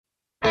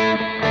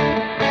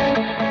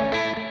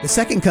The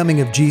second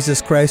coming of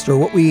Jesus Christ, or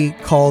what we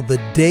call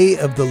the day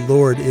of the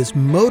Lord, is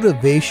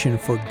motivation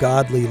for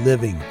godly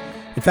living.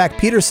 In fact,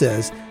 Peter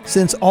says,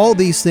 since all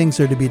these things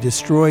are to be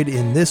destroyed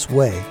in this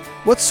way,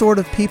 what sort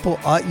of people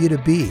ought you to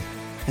be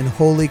in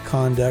holy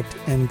conduct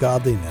and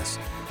godliness?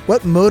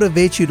 What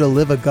motivates you to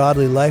live a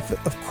godly life,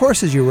 of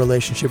course, is your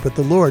relationship with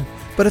the Lord,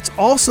 but it's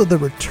also the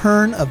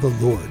return of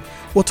the Lord.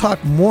 We'll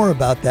talk more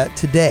about that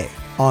today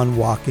on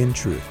Walk in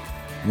Truth.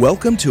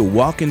 Welcome to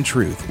Walk in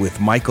Truth with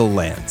Michael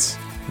Lance.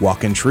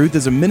 Walk in Truth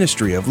is a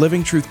ministry of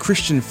Living Truth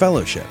Christian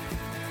Fellowship.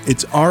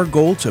 It's our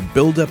goal to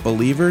build up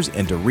believers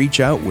and to reach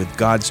out with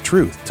God's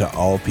truth to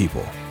all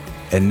people.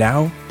 And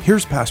now,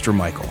 here's Pastor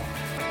Michael.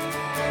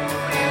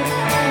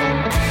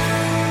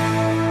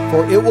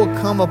 For it will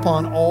come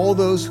upon all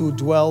those who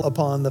dwell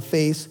upon the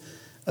face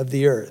of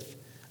the earth.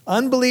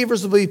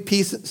 Unbelievers will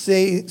be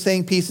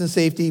saying peace and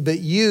safety, but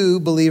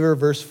you, believer,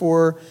 verse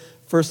 4,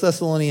 1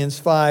 Thessalonians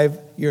 5,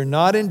 you're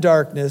not in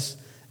darkness,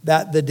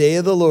 that the day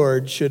of the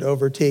Lord should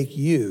overtake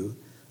you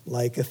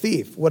like a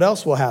thief. What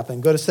else will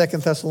happen? Go to 2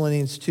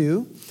 Thessalonians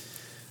 2.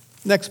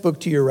 Next book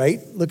to your right.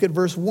 Look at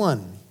verse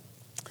 1.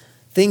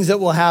 Things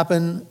that will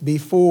happen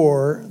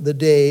before the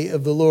day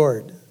of the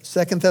Lord.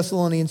 2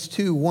 Thessalonians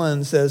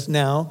 2:1 says,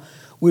 Now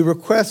we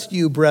request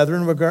you,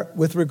 brethren,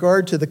 with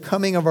regard to the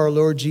coming of our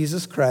Lord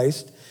Jesus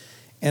Christ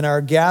and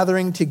our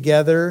gathering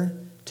together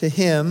to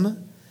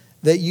him,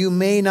 that you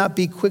may not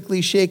be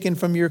quickly shaken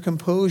from your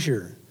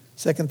composure.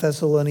 2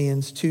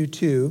 Thessalonians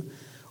 2:2,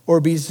 or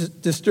be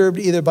disturbed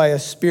either by a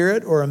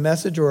spirit or a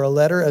message or a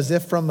letter as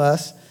if from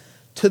us,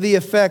 to the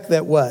effect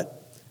that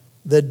what?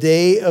 The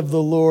day of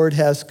the Lord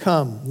has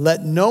come.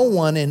 Let no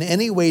one in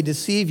any way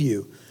deceive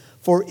you,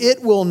 for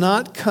it will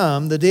not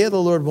come, the day of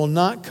the Lord will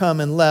not come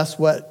unless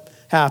what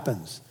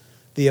happens?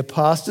 The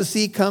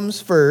apostasy comes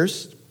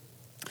first,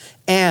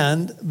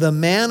 and the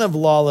man of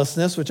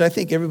lawlessness, which I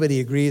think everybody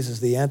agrees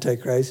is the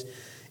Antichrist,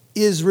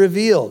 is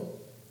revealed.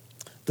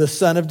 The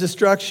son of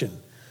destruction,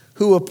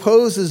 who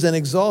opposes and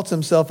exalts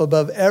himself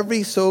above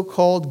every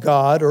so-called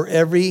God or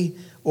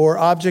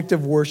object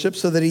of worship,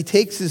 so that he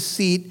takes his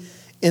seat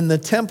in the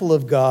temple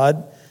of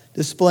God,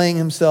 displaying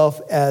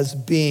himself as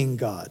being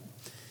God.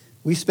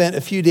 We spent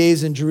a few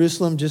days in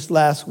Jerusalem just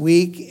last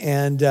week,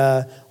 and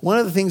one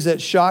of the things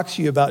that shocks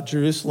you about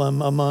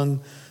Jerusalem,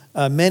 among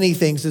many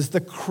things, is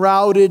the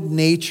crowded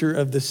nature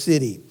of the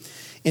city.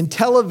 In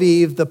Tel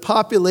Aviv, the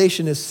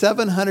population is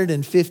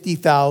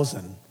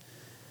 750,000.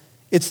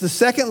 It's the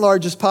second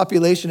largest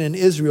population in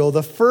Israel.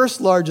 The first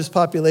largest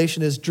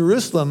population is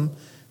Jerusalem,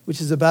 which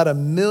is about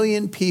 1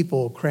 million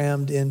people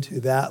crammed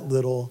into that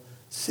little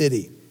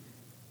city.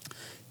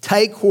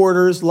 Tight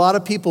quarters, a lot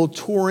of people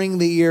touring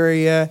the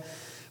area.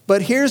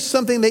 But here's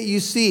something that you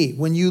see.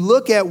 When you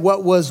look at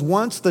what was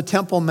once the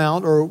Temple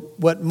Mount, or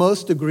what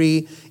most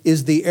agree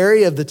is the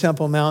area of the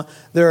Temple Mount,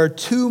 there are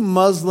two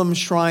Muslim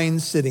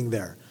shrines sitting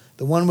there.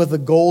 The one with the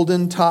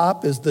golden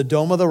top is the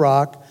Dome of the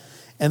Rock.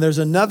 And there's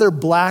another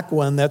black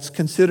one that's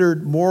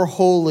considered more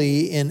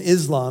holy in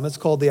Islam. It's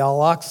called the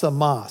Al-Aqsa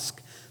Mosque.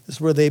 This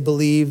is where they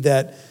believe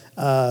that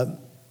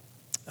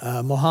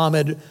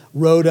Muhammad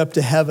rode up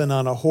to heaven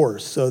on a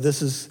horse. So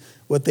this is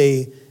what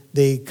they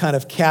kind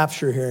of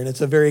capture here, and it's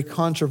a very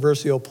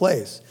controversial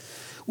place.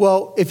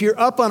 Well, if you're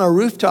up on a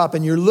rooftop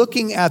and you're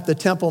looking at the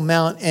Temple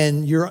Mount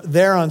and you're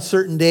there on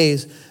certain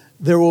days,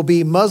 there will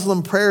be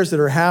Muslim prayers that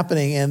are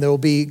happening, and they will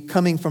be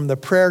coming from the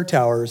prayer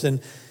towers. And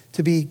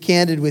to be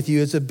candid with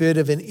you, it's a bit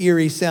of an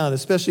eerie sound,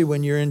 especially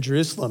when you're in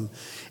Jerusalem.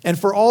 And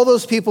for all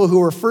those people who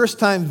were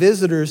first-time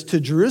visitors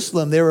to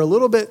Jerusalem, they were a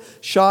little bit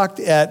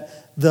shocked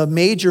at the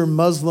major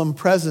Muslim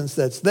presence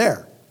that's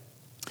there.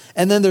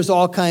 And then there's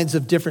all kinds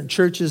of different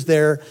churches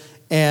there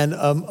and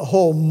a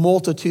whole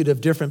multitude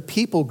of different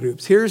people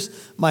groups. Here's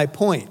my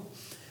point.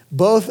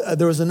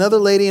 There was another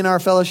lady in our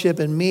fellowship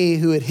and me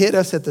who had hit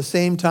us at the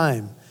same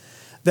time,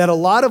 that a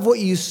lot of what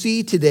you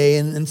see today,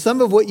 and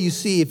some of what you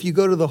see if you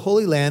go to the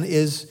Holy Land,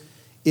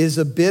 is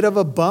a bit of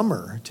a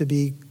bummer, to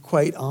be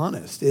quite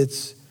honest.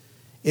 It's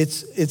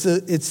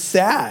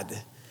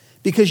sad,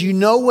 because you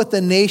know what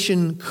the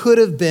nation could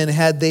have been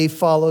had they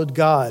followed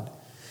God.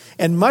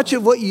 And much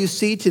of what you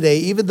see today,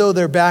 even though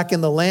they're back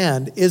in the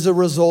land, is a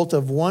result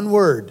of one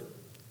word.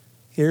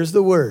 Here's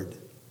the word: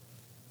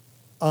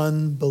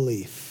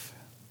 unbelief.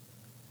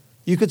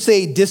 You could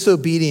say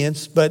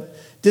disobedience, but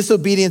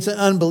disobedience and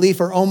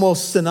unbelief are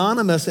almost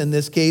synonymous in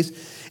this case.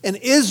 And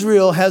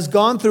Israel has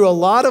gone through a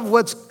lot of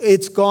what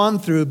it's gone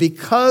through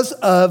because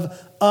of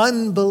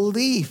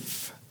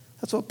unbelief.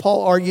 That's what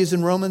Paul argues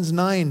in Romans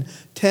 9,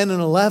 10,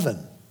 and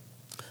 11.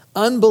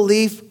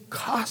 Unbelief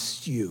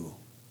costs you.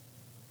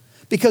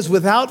 Because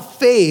without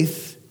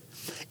faith,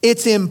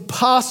 it's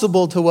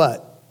impossible to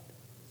what?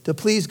 To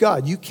please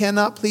God. You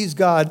cannot please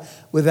God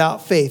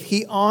without faith.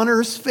 He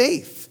honors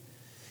faith.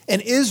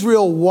 And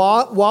Israel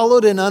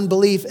wallowed in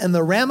unbelief, and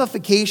the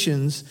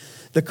ramifications,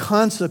 the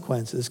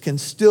consequences, can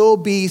still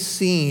be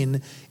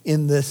seen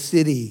in the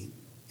city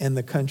and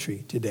the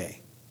country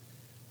today.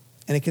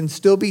 And it can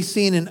still be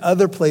seen in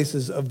other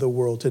places of the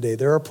world today.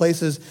 There are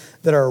places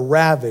that are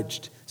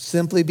ravaged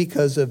simply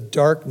because of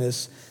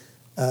darkness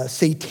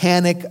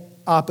satanic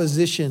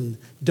opposition,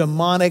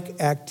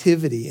 demonic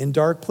activity in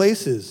dark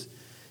places.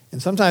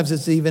 And sometimes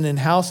it's even in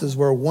houses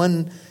where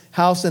one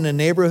house in a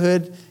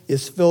neighborhood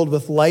is filled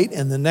with light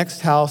and the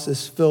next house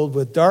is filled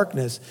with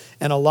darkness.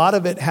 And a lot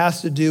of it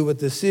has to do with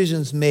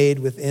decisions made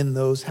within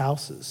those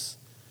houses,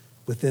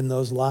 within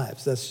those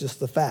lives. That's just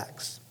the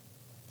facts.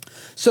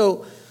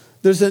 So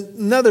there's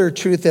another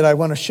truth that I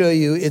want to show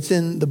you. It's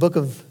in the book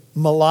of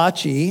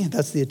Malachi.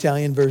 That's the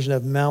Italian version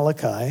of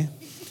Malachi.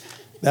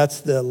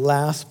 That's the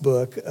last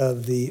book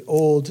of the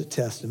Old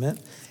Testament.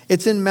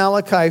 It's in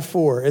Malachi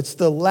 4. It's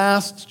the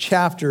last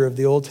chapter of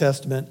the Old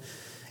Testament.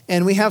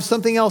 And we have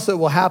something else that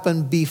will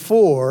happen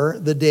before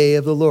the day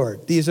of the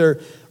Lord. These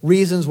are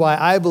reasons why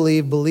I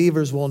believe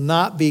believers will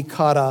not be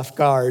caught off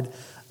guard.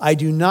 I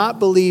do not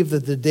believe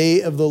that the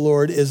day of the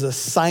Lord is a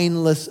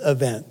signless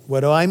event.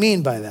 What do I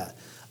mean by that?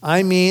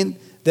 I mean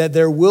that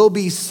there will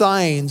be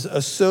signs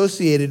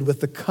associated with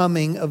the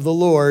coming of the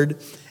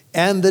Lord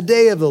and the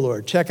day of the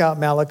Lord. Check out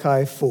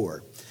Malachi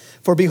 4.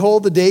 For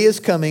behold, the day is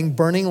coming,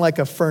 burning like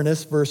a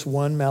furnace, verse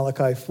 1,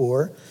 Malachi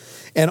 4,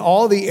 and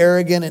all the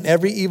arrogant and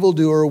every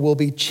evildoer will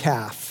be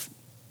chaff.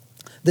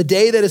 The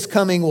day that is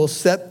coming will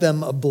set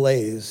them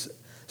ablaze,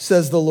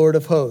 says the Lord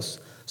of hosts,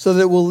 so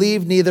that it will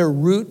leave neither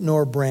root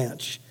nor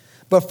branch.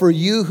 But for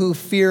you who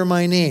fear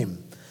my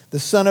name, the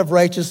Son of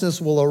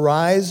Righteousness will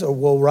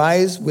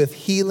rise with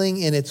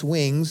healing in its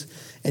wings,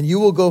 and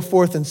you will go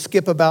forth and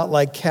skip about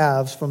like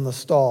calves from the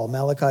stall.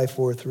 Malachi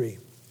 4:3.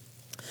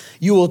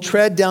 You will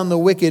tread down the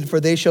wicked, for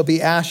they shall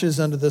be ashes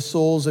under the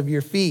soles of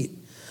your feet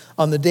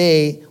on the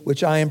day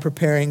which I am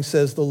preparing,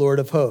 says the Lord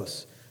of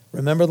hosts.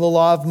 Remember the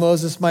law of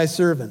Moses, my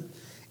servant,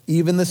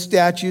 even the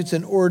statutes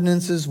and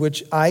ordinances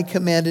which I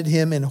commanded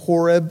him in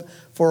Horeb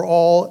for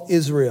all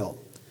Israel.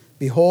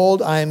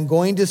 Behold, I am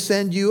going to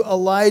send you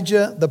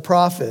Elijah the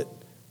prophet.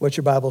 What's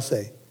your Bible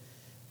say?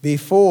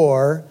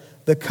 Before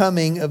the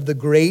coming of the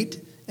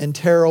great and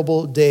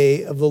terrible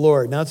day of the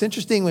Lord. Now, it's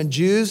interesting when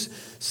Jews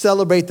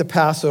celebrate the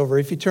Passover.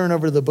 If you turn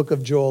over to the book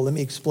of Joel, let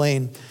me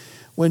explain.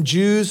 When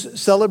Jews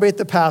celebrate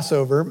the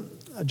Passover,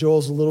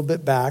 Joel's a little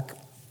bit back,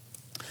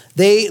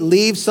 they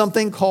leave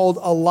something called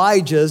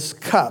Elijah's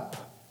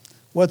cup.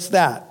 What's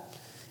that?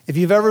 If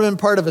you've ever been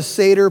part of a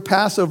Seder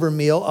Passover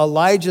meal,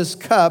 Elijah's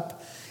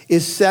cup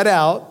is set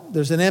out.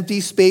 There's an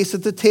empty space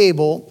at the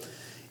table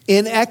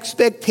in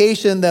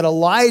expectation that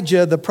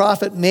Elijah, the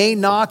prophet, may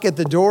knock at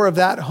the door of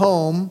that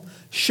home,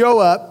 show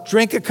up,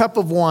 drink a cup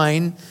of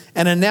wine,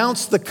 and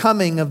announce the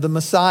coming of the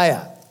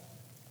Messiah.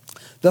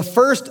 The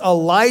first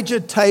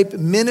Elijah-type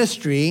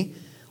ministry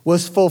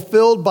was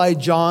fulfilled by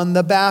John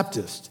the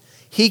Baptist.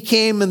 He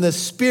came in the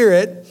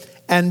spirit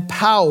and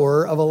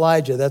power of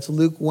Elijah. That's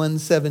Luke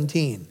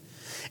 1:17.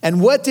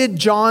 And what did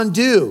John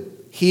do?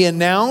 He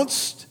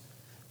announced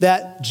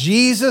that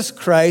Jesus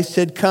Christ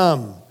had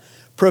come.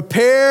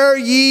 Prepare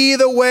ye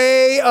the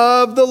way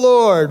of the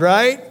Lord,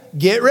 right?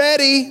 Get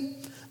ready.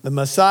 The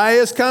Messiah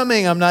is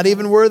coming. I'm not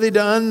even worthy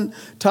to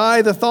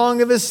untie the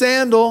thong of his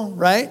sandal,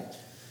 right?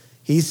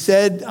 He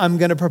said, I'm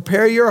going to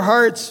prepare your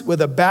hearts with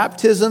a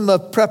baptism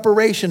of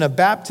preparation, a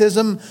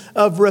baptism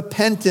of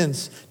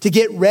repentance to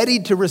get ready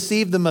to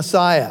receive the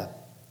Messiah.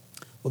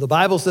 Well, the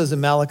Bible says in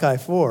Malachi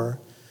 4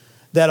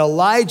 that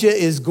Elijah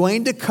is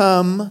going to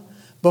come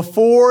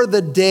before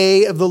the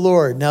day of the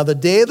Lord. Now, the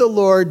day of the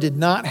Lord did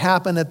not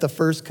happen at the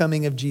first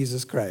coming of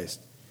Jesus Christ.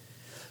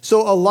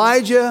 So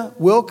Elijah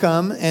will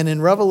come, and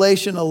in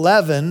Revelation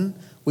 11,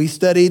 we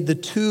studied the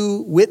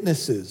two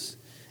witnesses,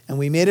 and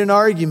we made an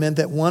argument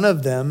that one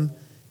of them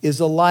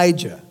is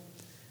Elijah,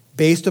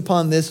 based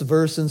upon this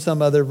verse and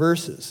some other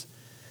verses.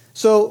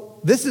 So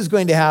this is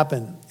going to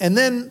happen. And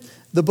then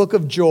the book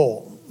of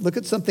Joel. Look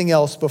at something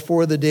else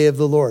before the day of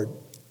the Lord.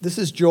 This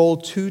is Joel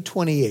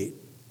 2:28.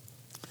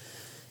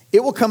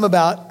 It will come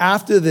about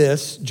after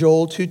this,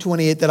 Joel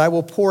 2:28, that I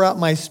will pour out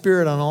my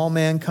spirit on all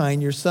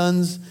mankind. Your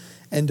sons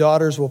and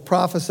daughters will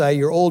prophesy.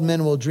 Your old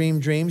men will dream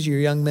dreams. Your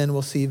young men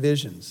will see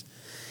visions.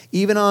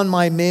 Even on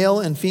my male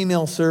and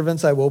female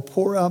servants, I will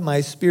pour out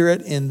my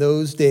spirit in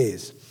those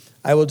days.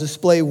 I will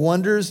display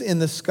wonders in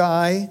the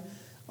sky,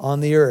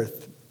 on the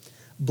earth,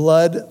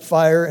 blood,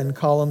 fire, and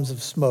columns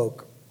of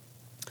smoke.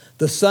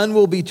 The sun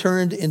will be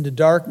turned into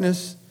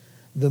darkness,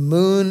 the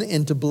moon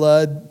into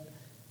blood.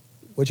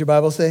 What's your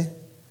Bible say?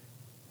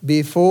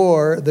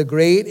 Before the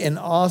great and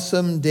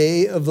awesome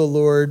day of the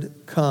Lord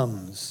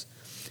comes.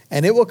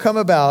 And it will come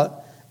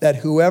about that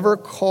whoever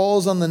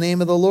calls on the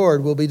name of the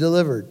Lord will be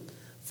delivered.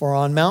 For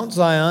on Mount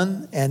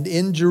Zion and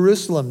in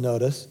Jerusalem,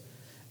 notice,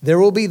 there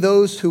will be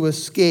those who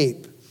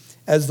escape,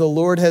 as the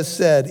Lord has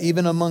said,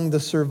 even among the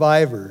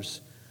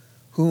survivors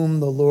whom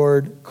the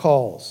Lord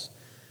calls.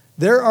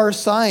 There are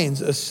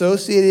signs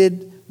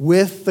associated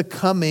with the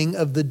coming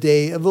of the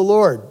day of the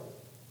Lord.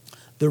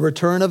 The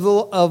return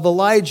of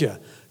Elijah.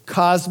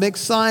 Cosmic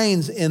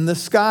signs in the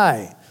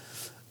sky.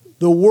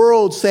 The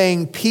world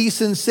saying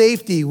peace and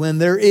safety when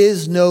there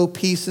is no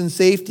peace and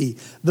safety.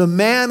 The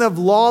man of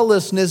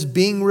lawlessness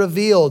being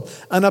revealed.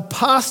 An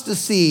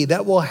apostasy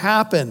that will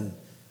happen.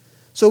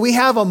 So we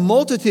have a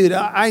multitude.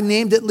 I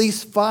named at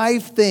least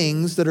 5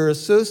 things that are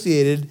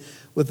associated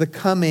with the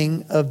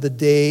coming of the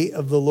day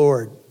of the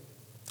Lord.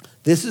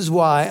 This is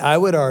why I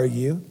would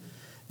argue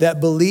that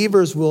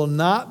believers will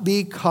not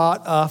be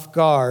caught off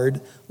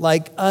guard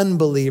like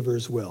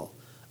unbelievers will.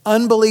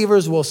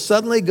 Unbelievers will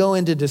suddenly go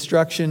into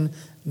destruction,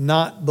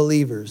 not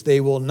believers. They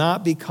will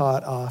not be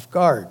caught off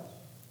guard.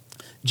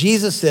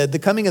 Jesus said the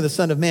coming of the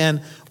Son of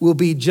Man will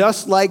be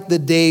just like the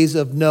days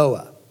of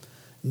Noah.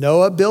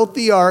 Noah built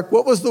the ark.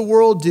 What was the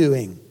world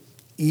doing?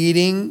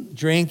 Eating,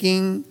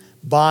 drinking,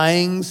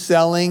 buying,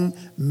 selling,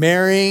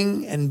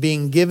 marrying, and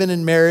being given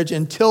in marriage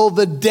until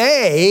the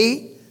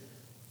day,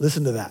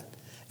 listen to that,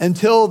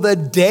 until the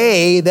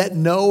day that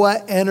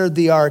Noah entered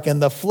the ark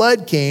and the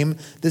flood came,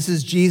 this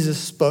is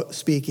Jesus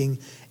speaking,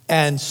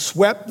 and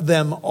swept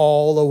them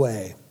all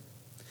away.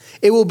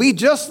 It will be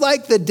just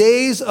like the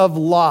days of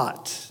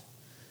Lot.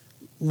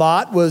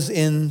 Lot was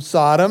in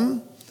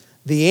Sodom.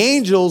 The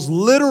angels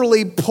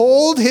literally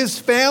pulled his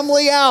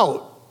family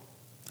out.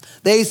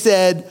 They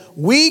said,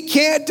 we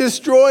can't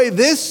destroy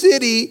this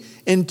city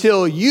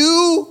until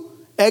you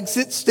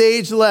exit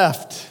stage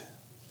left.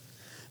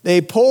 They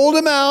pulled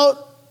him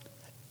out,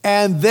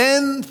 and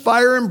then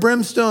fire and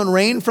brimstone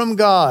rained from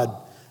God.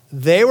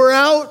 They were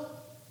out,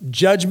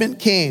 judgment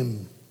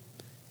came.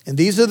 And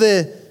these are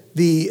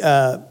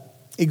the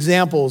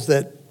examples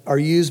that are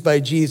used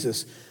by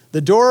Jesus.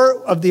 The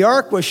door of the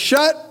ark was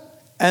shut,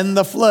 and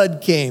the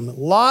flood came.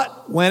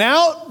 Lot went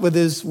out with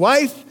his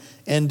wife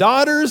and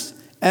daughters,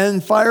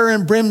 and fire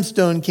and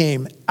brimstone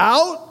came.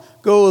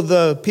 Out go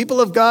the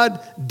people of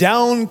God,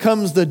 down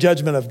comes the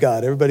judgment of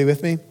God. Everybody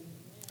with me?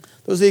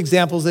 Those are the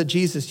examples that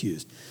Jesus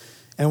used.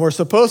 And we're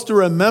supposed to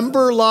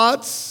remember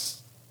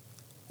Lot's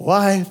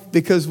wife,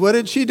 because what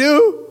did she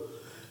do?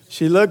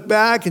 She looked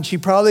back, and she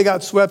probably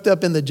got swept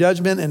up in the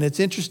judgment. And it's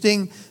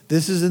interesting,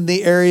 this is in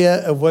the area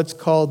of what's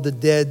called the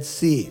Dead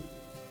Sea.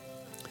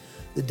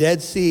 The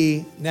Dead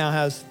Sea now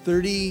has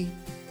 30+%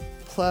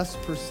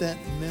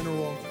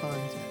 mineral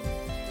content.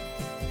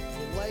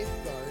 The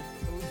lifeguard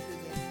posted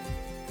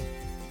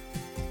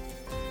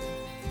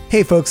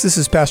Hey folks, this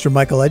is Pastor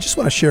Michael. I just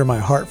want to share my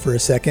heart for a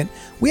second.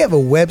 We have a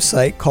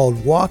website called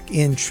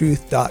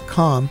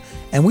walkintruth.com,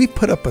 and we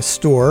put up a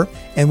store,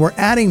 and we're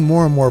adding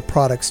more and more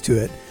products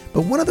to it.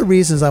 But one of the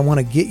reasons I want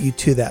to get you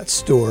to that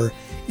store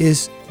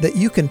is that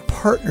you can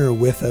partner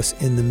with us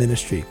in the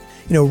ministry.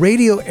 You know,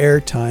 radio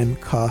airtime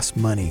costs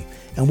money,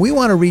 and we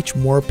want to reach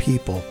more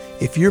people.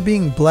 If you're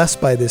being blessed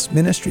by this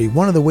ministry,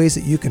 one of the ways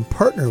that you can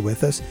partner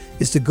with us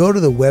is to go to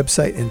the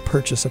website and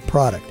purchase a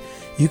product.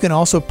 You can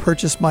also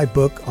purchase my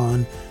book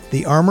on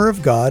the armor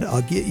of God.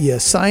 I'll get you a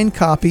signed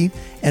copy,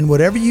 and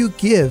whatever you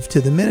give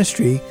to the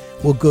ministry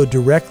will go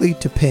directly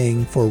to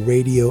paying for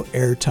radio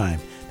airtime.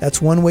 That's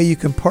one way you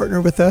can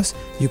partner with us.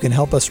 You can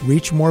help us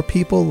reach more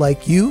people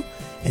like you,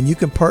 and you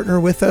can partner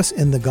with us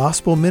in the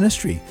gospel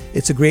ministry.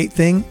 It's a great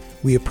thing.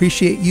 We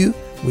appreciate you.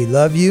 We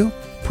love you.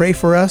 Pray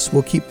for us.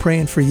 We'll keep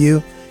praying for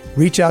you.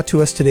 Reach out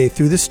to us today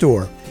through the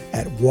store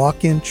at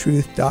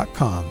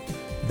walkintruth.com.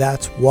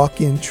 That's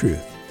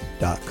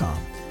walkintruth.com.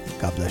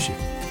 God bless you.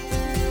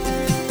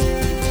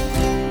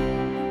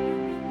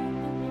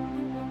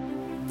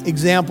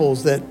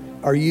 Examples that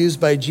are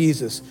used by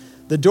Jesus.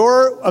 The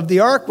door of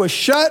the ark was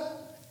shut,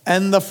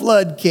 and the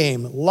flood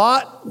came.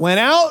 Lot went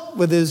out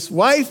with his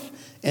wife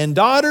and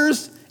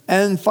daughters,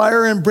 and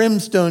fire and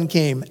brimstone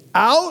came.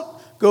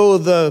 Out go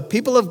the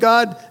people of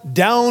God,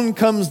 down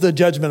comes the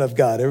judgment of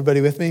God.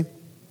 Everybody with me?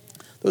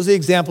 Those are the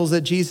examples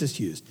that Jesus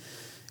used.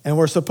 And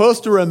we're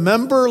supposed to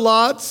remember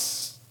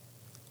Lot's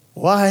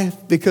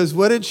wife, because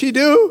what did she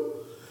do?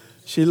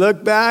 She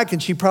looked back,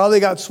 and she probably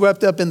got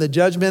swept up in the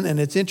judgment. And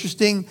it's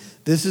interesting,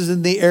 this is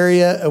in the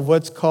area of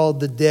what's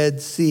called the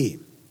Dead Sea.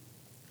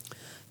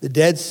 The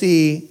Dead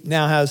Sea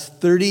now has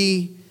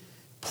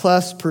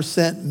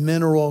 30+%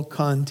 mineral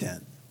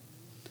content.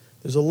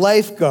 There's a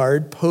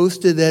lifeguard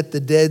posted at the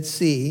Dead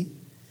Sea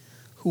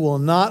who will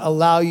not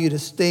allow you to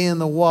stay in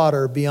the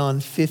water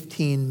beyond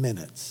 15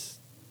 minutes.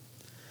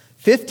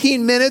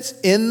 15 minutes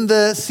in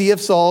the Sea of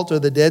Salt or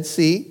the Dead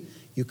Sea,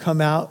 you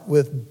come out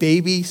with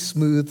baby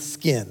smooth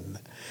skin.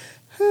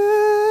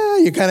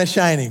 You're kind of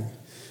shining.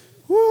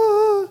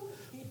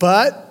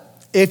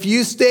 But if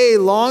you stay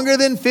longer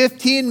than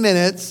 15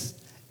 minutes,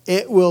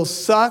 it will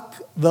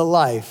suck the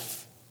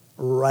life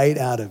right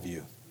out of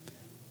you.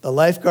 The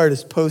lifeguard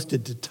is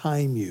posted to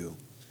time you.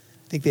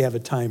 I think they have a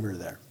timer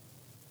there.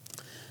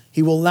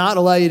 He will not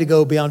allow you to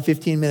go beyond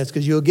 15 minutes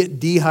because you'll get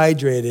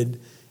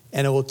dehydrated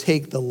and it will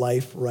take the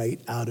life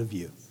right out of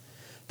you.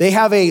 They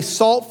have a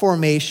salt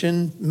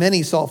formation,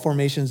 many salt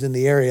formations in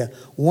the area,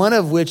 one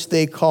of which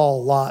they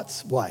call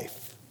Lot's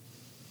wife.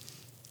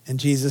 And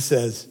Jesus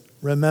says,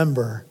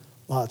 remember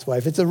Lot's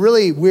wife. It's a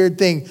really weird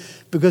thing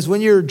because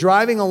when you're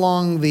driving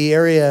along the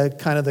area,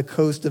 kind of the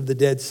coast of the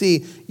Dead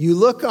Sea, you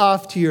look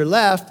off to your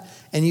left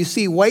and you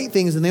see white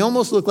things, and they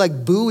almost look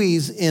like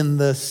buoys in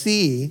the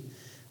sea,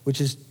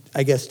 which is,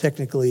 I guess,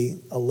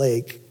 technically a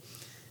lake.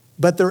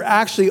 But they're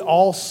actually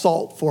all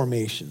salt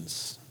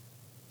formations.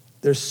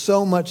 There's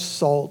so much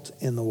salt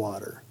in the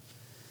water.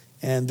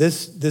 And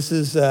this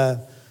is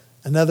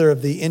another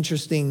of the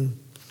interesting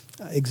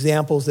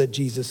examples that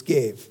Jesus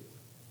gave.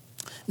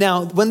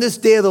 Now, when this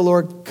day of the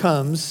Lord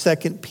comes,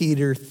 2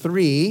 Peter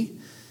 3,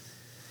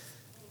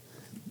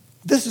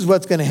 this is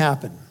what's going to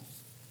happen.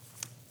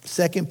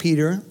 2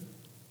 Peter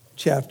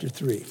chapter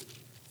 3.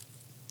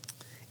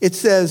 It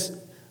says,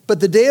 "But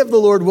the day of the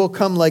Lord will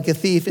come like a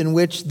thief, in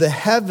which the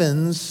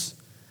heavens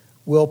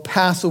will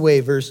pass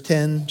away," verse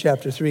 10,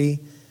 chapter 3,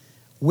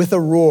 "with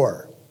a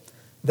roar."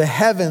 The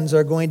heavens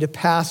are going to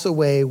pass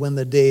away when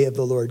the day of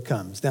the Lord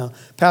comes. Now,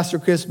 Pastor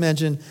Chris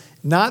mentioned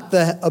not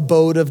the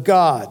abode of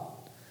God,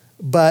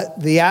 but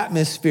the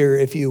atmosphere,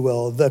 if you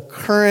will. The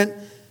current,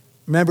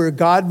 remember,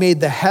 God made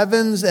the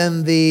heavens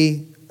and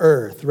the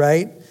earth,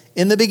 right?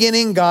 In the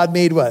beginning, God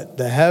made what?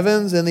 The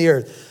heavens and the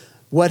earth.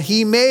 What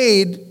he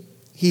made,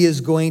 he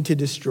is going to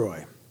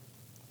destroy.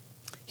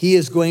 He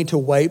is going to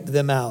wipe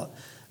them out.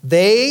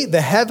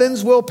 The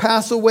heavens will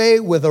pass away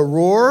with a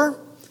roar.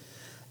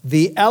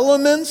 The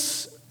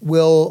elements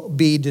will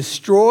be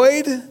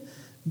destroyed.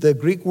 The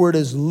Greek word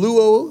is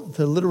luo,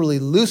 to literally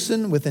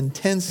loosen with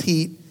intense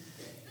heat.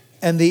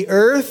 And the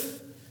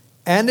earth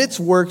and its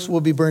works will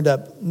be burned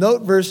up.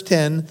 Note verse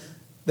 10,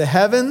 the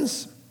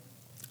heavens,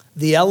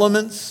 the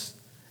elements,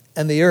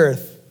 and the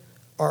earth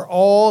are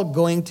all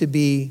going to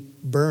be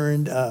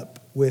burned up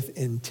with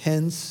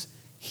intense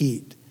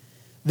heat.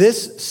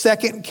 This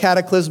second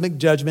cataclysmic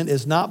judgment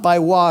is not by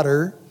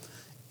water,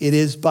 it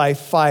is by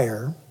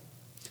fire.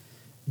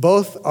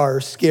 Both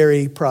are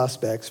scary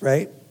prospects,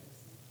 right?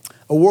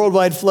 A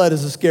worldwide flood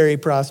is a scary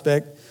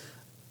prospect.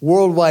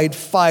 Worldwide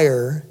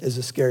fire is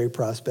a scary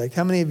prospect.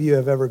 How many of you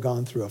have ever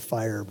gone through a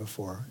fire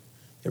before?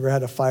 Ever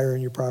had a fire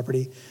in your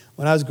property?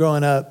 When I was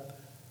growing up,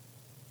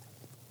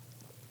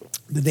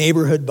 the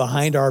neighborhood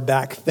behind our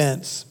back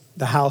fence,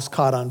 the house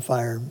caught on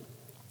fire.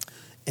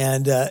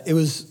 And it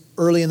was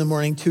early in the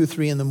morning, 2,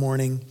 3 in the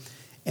morning,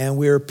 and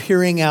we were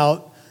peering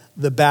out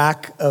the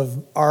back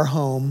of our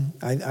home.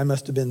 I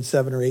must have been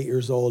 7 or 8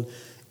 years old.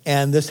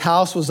 And this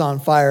house was on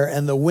fire,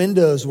 and the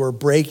windows were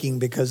breaking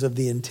because of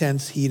the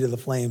intense heat of the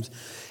flames.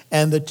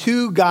 And the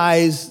two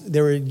guys,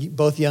 they were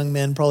both young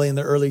men, probably in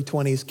their early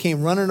 20s,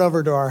 came running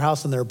over to our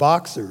house in their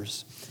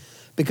boxers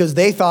because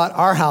they thought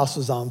our house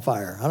was on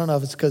fire. I don't know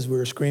if it's because we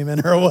were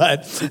screaming or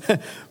what,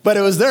 but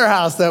it was their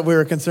house that we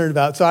were concerned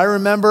about. So I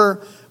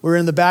remember we were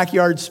in the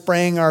backyard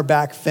spraying our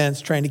back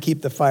fence, trying to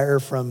keep the fire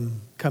from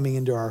coming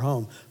into our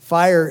home.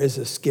 Fire is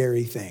a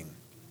scary thing.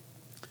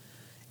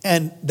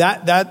 And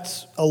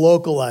that's a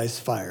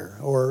localized fire,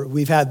 or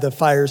we've had the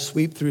fires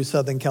sweep through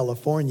Southern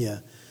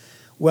California.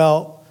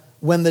 Well,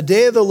 when the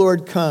day of the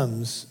Lord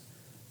comes,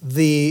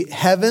 the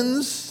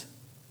heavens,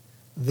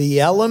 the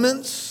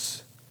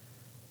elements,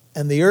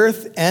 and the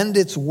earth and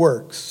its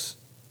works,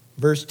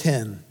 verse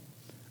 10,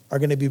 are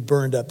going to be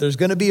burned up. There's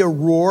going to be a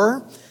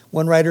roar.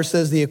 One writer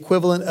says the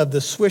equivalent of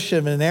the swish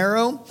of an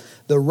arrow,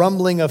 the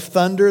rumbling of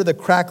thunder, the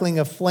crackling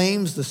of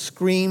flames, the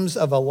screams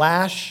of a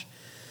lash.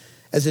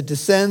 As it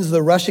descends,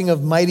 the rushing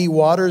of mighty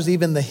waters,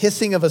 even the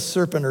hissing of a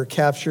serpent are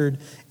captured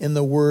in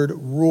the word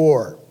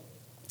roar.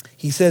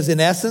 He says, in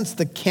essence,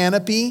 the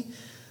canopy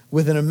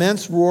with an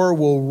immense roar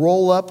will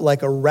roll up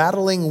like a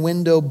rattling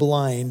window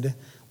blind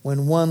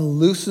when one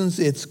loosens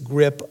its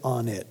grip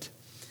on it,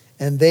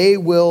 and they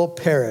will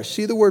perish.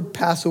 See the word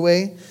pass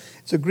away?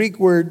 It's a Greek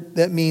word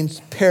that means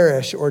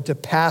perish or to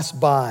pass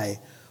by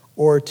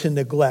or to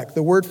neglect.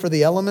 The word for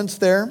the elements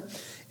there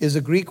is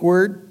a Greek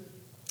word,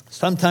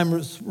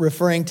 sometimes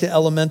referring to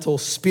elemental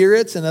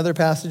spirits in other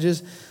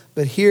passages,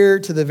 but here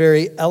to the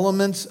very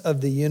elements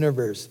of the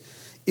universe.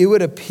 It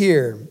would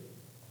appear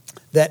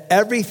that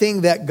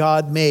everything that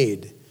God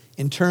made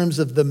in terms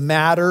of the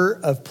matter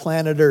of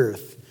planet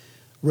Earth,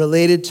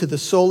 related to the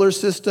solar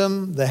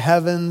system, the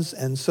heavens,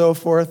 and so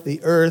forth, the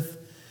earth,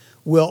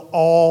 will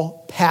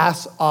all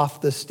pass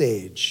off the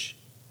stage.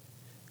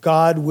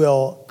 God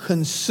will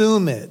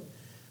consume it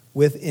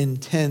with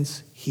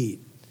intense heat.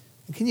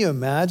 Can you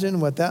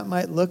imagine what that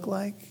might look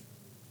like?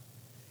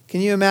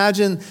 Can you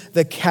imagine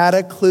the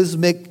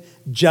cataclysmic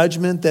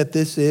judgment that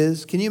this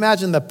is? Can you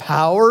imagine the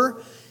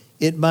power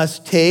it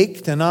must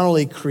take to not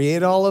only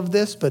create all of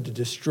this, but to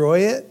destroy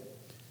it?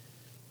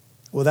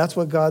 Well, that's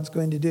what God's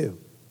going to do.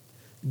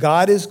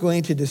 God is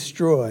going to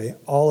destroy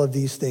all of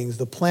these things.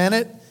 The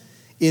planet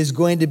is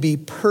going to be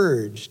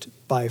purged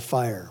by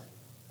fire.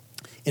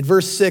 In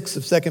verse 6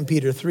 of 2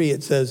 Peter 3,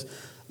 it says,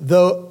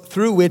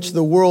 through which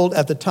the world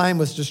at the time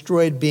was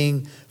destroyed,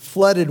 being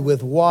flooded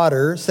with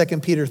water.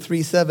 2 Peter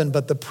 3:7,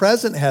 but the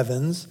present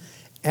heavens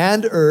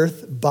and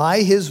earth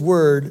by his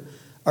word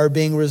are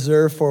being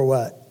reserved for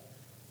what?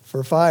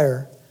 For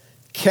fire,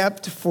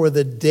 kept for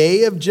the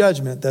day of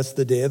judgment, that's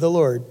the day of the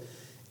Lord,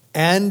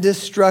 and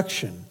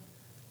destruction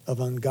of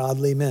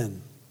ungodly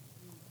men.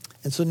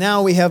 And so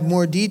now we have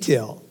more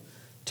detail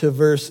to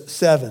verse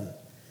 7.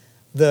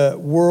 The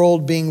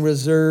world being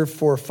reserved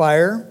for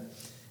fire,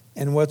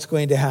 and what's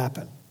going to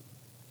happen.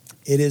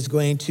 It is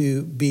going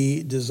to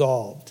be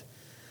dissolved.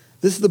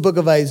 This is the book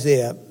of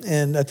Isaiah.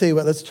 And I'll tell you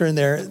what, let's turn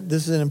there.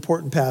 This is an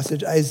important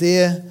passage.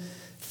 Isaiah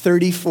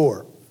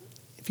 34.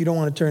 If you don't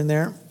want to turn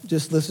there,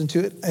 just listen to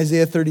it.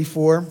 Isaiah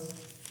 34,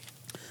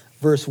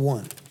 verse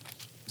 1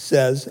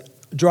 says,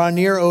 "Draw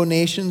near, O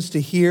nations, to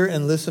hear,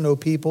 and listen, O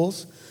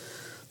peoples.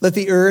 Let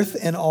the earth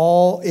and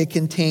all it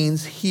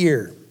contains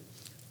hear."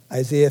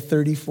 Isaiah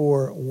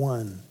 34,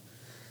 1.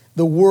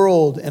 "The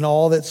world and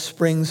all that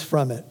springs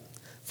from it.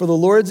 For the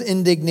Lord's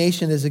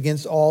indignation is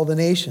against all the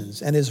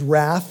nations, and his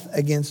wrath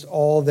against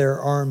all their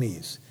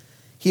armies.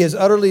 He has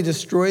utterly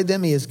destroyed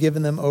them. He has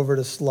given them over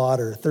to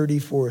slaughter."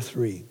 34,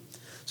 3.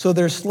 "So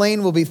their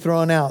slain will be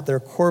thrown out. Their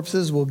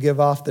corpses will give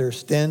off their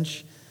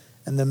stench,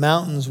 and the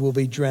mountains will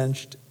be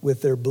drenched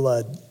with their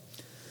blood.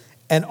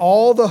 And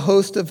all the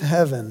host of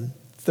heaven,"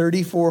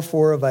 34,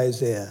 4 of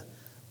Isaiah,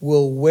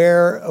 "will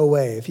wear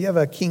away." If you have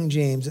a King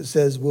James, it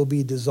says will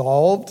be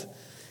dissolved.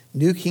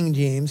 New King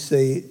James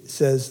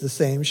says the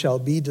same, shall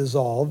be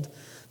dissolved.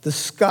 "The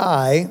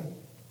sky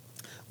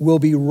will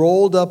be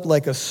rolled up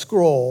like a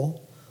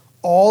scroll.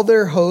 All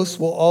their hosts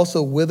will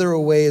also wither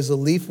away as a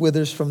leaf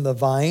withers from the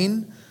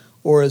vine,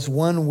 or as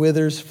one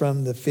withers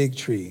from the fig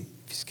tree."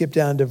 If you skip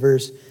down to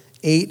verse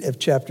 8 of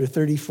chapter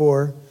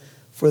 34,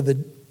 "For the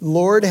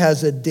Lord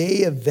has a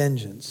day of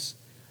vengeance,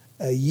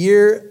 a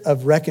year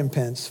of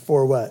recompense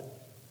for" what?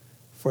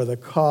 "For the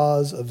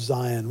cause of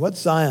Zion."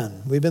 What's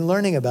Zion? We've been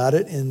learning about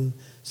it in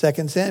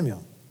 2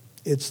 Samuel.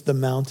 It's the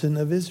mountain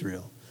of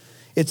Israel.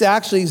 It's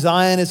actually,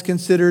 Zion is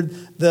considered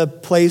the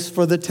place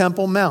for the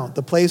Temple Mount,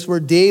 the place where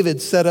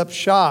David set up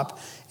shop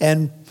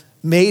and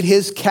made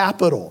his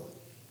capital.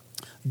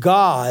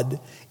 God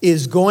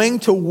is going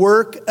to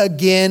work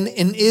again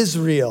in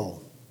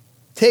Israel.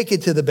 Take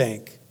it to the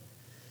bank.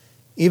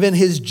 Even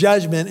his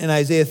judgment in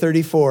Isaiah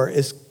 34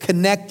 is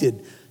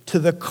connected to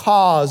the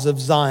cause of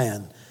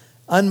Zion.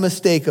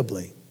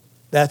 Unmistakably,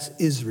 that's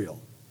Israel.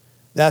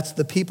 That's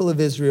the people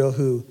of Israel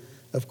who,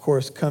 of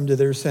course, come to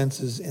their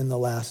senses in the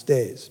last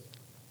days.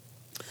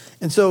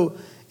 And so,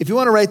 if you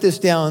want to write this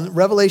down,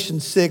 Revelation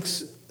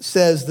 6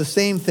 says the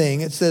same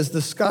thing. It says,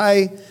 "The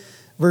sky,"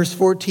 verse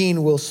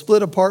 14, "will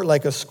split apart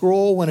like a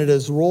scroll when it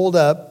is rolled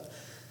up."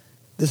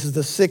 This is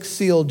the sixth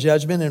seal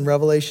judgment in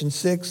Revelation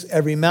 6.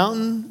 "Every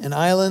mountain and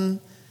island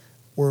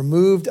were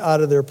moved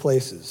out of their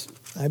places."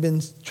 I've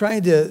been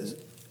trying to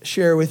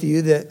share with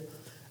you that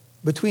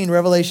between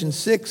Revelation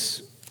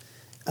 6,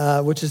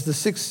 which is the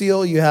sixth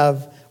seal, you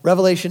have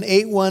Revelation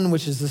 8:1,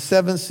 which is the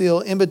seventh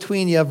seal. In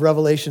between, you have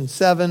Revelation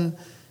 7,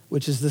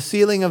 which is the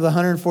sealing of the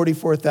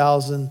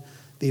 144,000,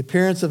 the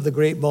appearance of the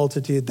great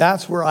multitude.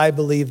 That's where I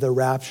believe the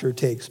rapture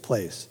takes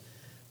place,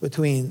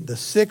 between the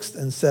sixth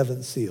and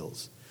seventh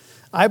seals.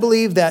 I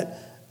believe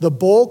that the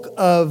bulk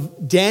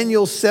of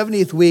Daniel's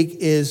 70th week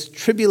is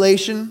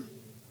tribulation.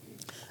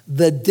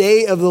 The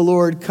day of the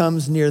Lord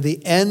comes near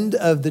the end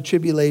of the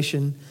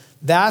tribulation.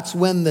 That's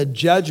when the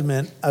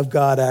judgment of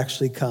God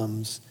actually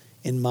comes,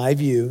 in my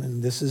view.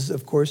 And this is,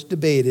 of course,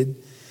 debated.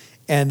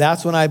 And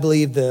that's when I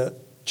believe the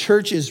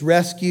church is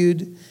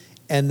rescued,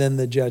 and then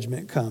the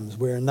judgment comes.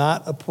 We are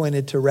not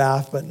appointed to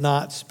wrath, but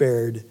not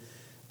spared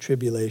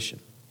tribulation.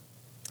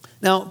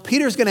 Now,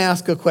 Peter's going to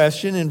ask a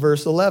question in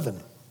verse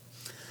 11.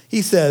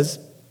 He says,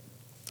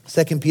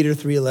 2 Peter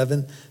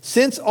 3:11,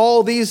 "Since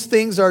all these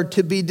things are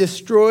to be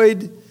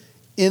destroyed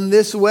in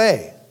this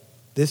way,"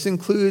 this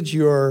includes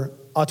your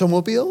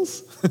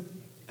automobiles,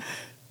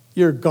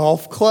 your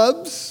golf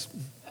clubs,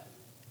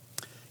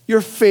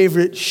 your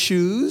favorite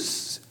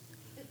shoes,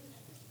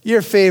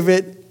 your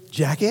favorite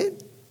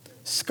jacket,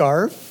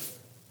 scarf,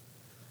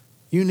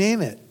 you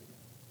name it.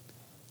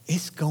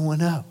 It's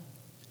going up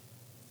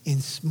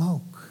in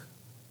smoke.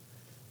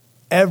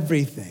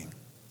 Everything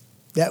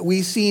that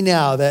we see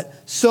now,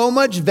 that so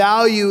much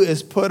value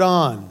is put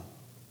on,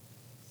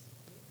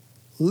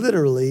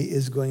 literally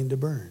is going to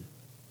burn.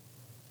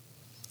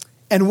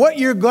 And what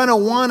you're going to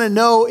want to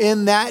know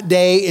in that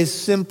day is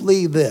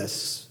simply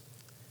this: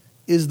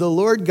 is the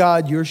Lord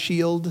God your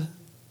shield?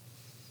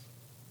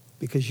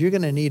 Because you're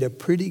going to need a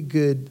pretty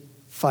good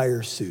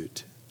fire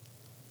suit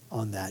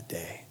on that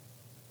day.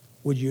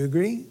 Would you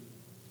agree?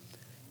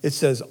 It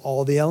says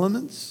all the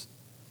elements,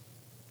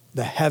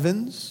 the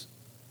heavens,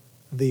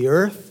 the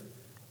earth,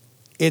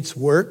 its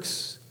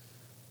works,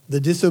 the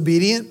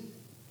disobedient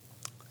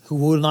who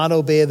will not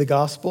obey the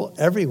gospel,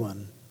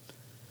 everyone.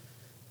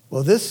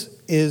 Well, this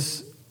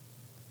is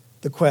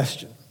the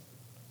question.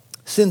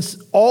 Since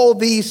all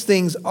these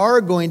things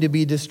are going to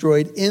be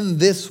destroyed in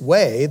this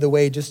way, the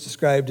way just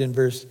described in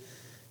verse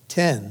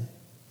 10,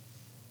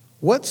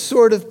 what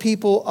sort of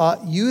people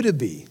ought you to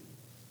be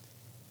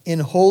in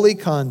holy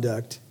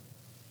conduct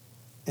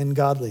and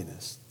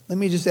godliness? Let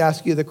me just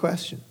ask you the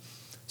question.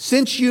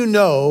 Since you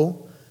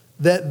know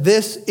that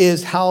this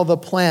is how the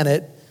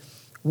planet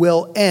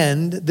will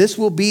end, this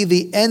will be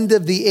the end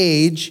of the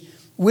age,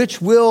 which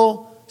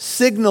will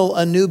signal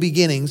a new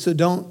beginning. So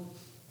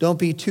don't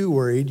be too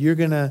worried.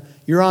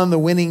 You're on the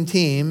winning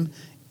team.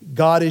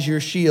 God is your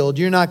shield.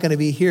 You're not going to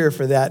be here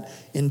for that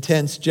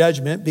intense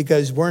judgment,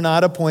 because we're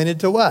not appointed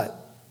to what?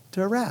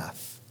 To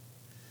wrath.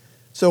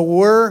 So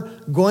we're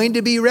going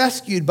to be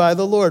rescued by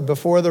the Lord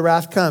before the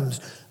wrath comes.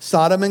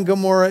 Sodom and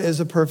Gomorrah is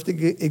a perfect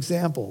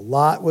example.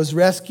 Lot was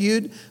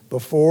rescued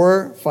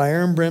before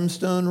fire and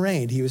brimstone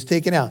rained. He was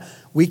taken out.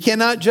 We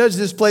cannot judge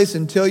this place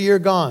until you're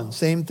gone.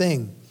 Same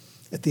thing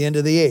at the end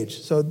of the age.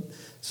 So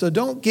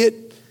don't get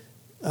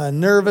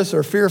nervous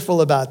or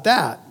fearful about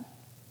that.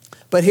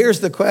 But here's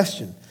the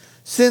question.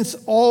 Since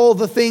all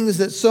the things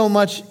that so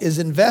much is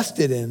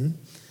invested in,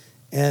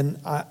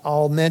 and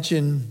I'll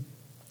mention,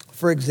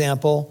 for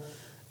example,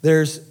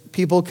 there's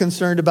people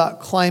concerned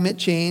about climate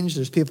change.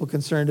 There's people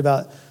concerned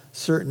about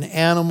certain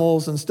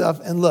animals and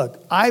stuff. And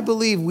look, I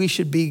believe we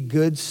should be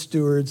good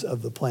stewards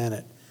of the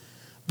planet.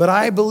 But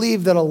I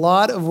believe that a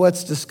lot of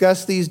what's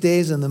discussed these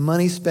days and the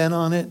money spent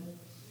on it,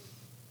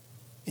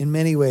 in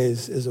many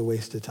ways, is a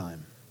waste of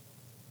time.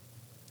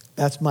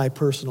 That's my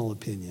personal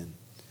opinion.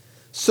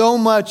 So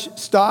much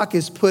stock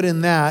is put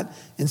in that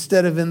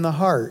instead of in the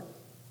heart.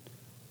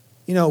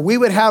 You know, we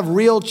would have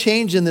real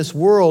change in this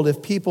world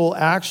if people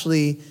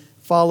actually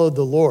followed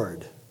the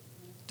Lord.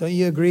 Don't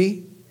you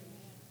agree?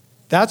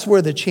 That's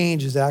where the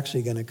change is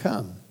actually going to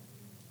come.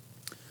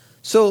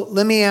 So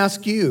let me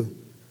ask you,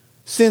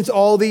 since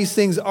all these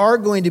things are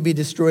going to be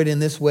destroyed in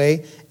this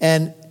way,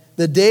 and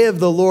the day of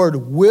the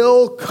Lord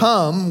will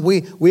come,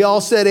 we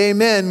all said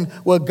amen.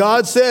 What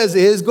God says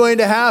is going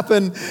to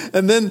happen.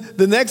 And then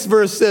the next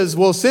verse says,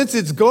 well, since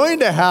it's going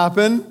to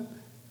happen,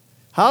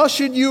 how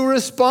should you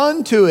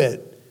respond to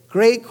it?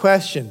 Great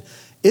question.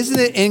 Isn't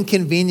it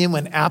inconvenient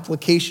when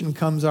application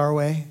comes our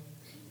way?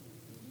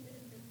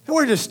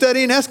 We're just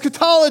studying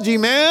eschatology,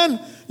 man.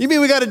 You mean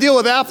we got to deal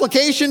with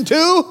application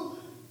too?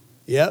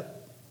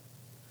 Yep.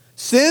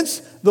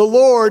 Since the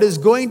Lord is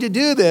going to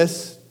do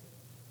this,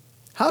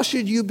 how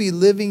should you be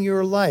living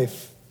your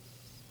life?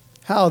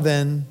 How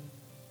then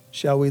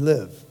shall we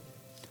live?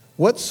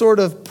 What sort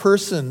of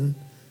person,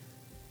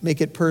 make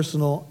it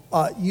personal,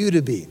 ought you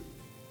to be?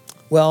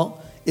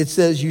 Well, it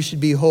says you should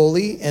be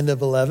holy, end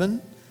of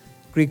 11.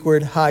 Greek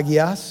word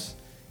hagios.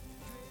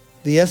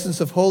 The essence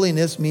of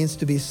holiness means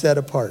to be set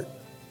apart.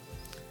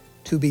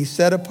 To be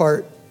set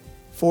apart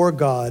for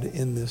God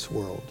in this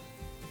world.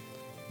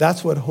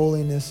 That's what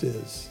holiness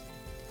is.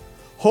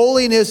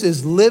 Holiness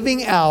is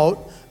living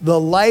out the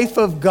life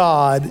of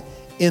God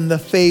in the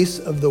face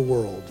of the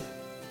world.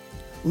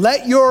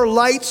 Let your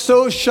light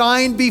so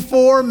shine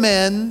before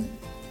men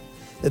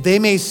that they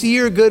may see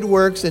your good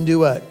works and do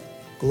what?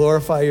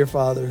 Glorify your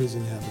Father who's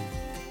in heaven.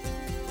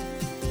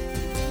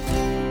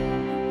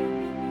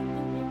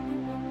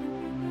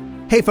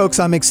 Hey folks,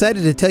 I'm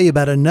excited to tell you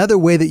about another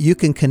way that you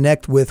can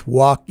connect with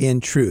Walk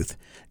in Truth.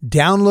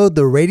 Download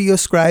the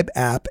RadioScribe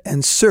app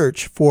and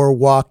search for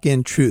Walk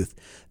in Truth.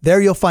 There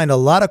you'll find a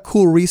lot of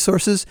cool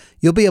resources.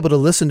 You'll be able to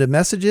listen to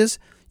messages,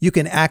 you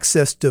can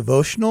access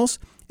devotionals,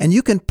 and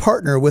you can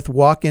partner with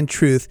Walk in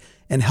Truth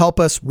and help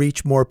us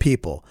reach more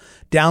people.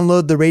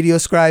 Download the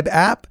RadioScribe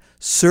app,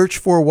 search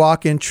for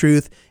Walk in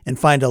Truth, and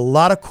find a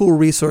lot of cool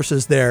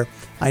resources there.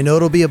 I know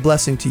it'll be a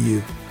blessing to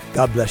you.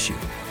 God bless you.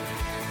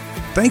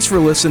 Thanks for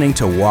listening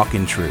to Walk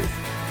in Truth.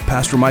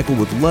 Pastor Michael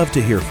would love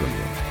to hear from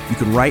you. You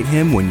can write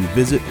him when you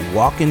visit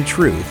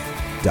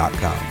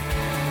walkintruth.com.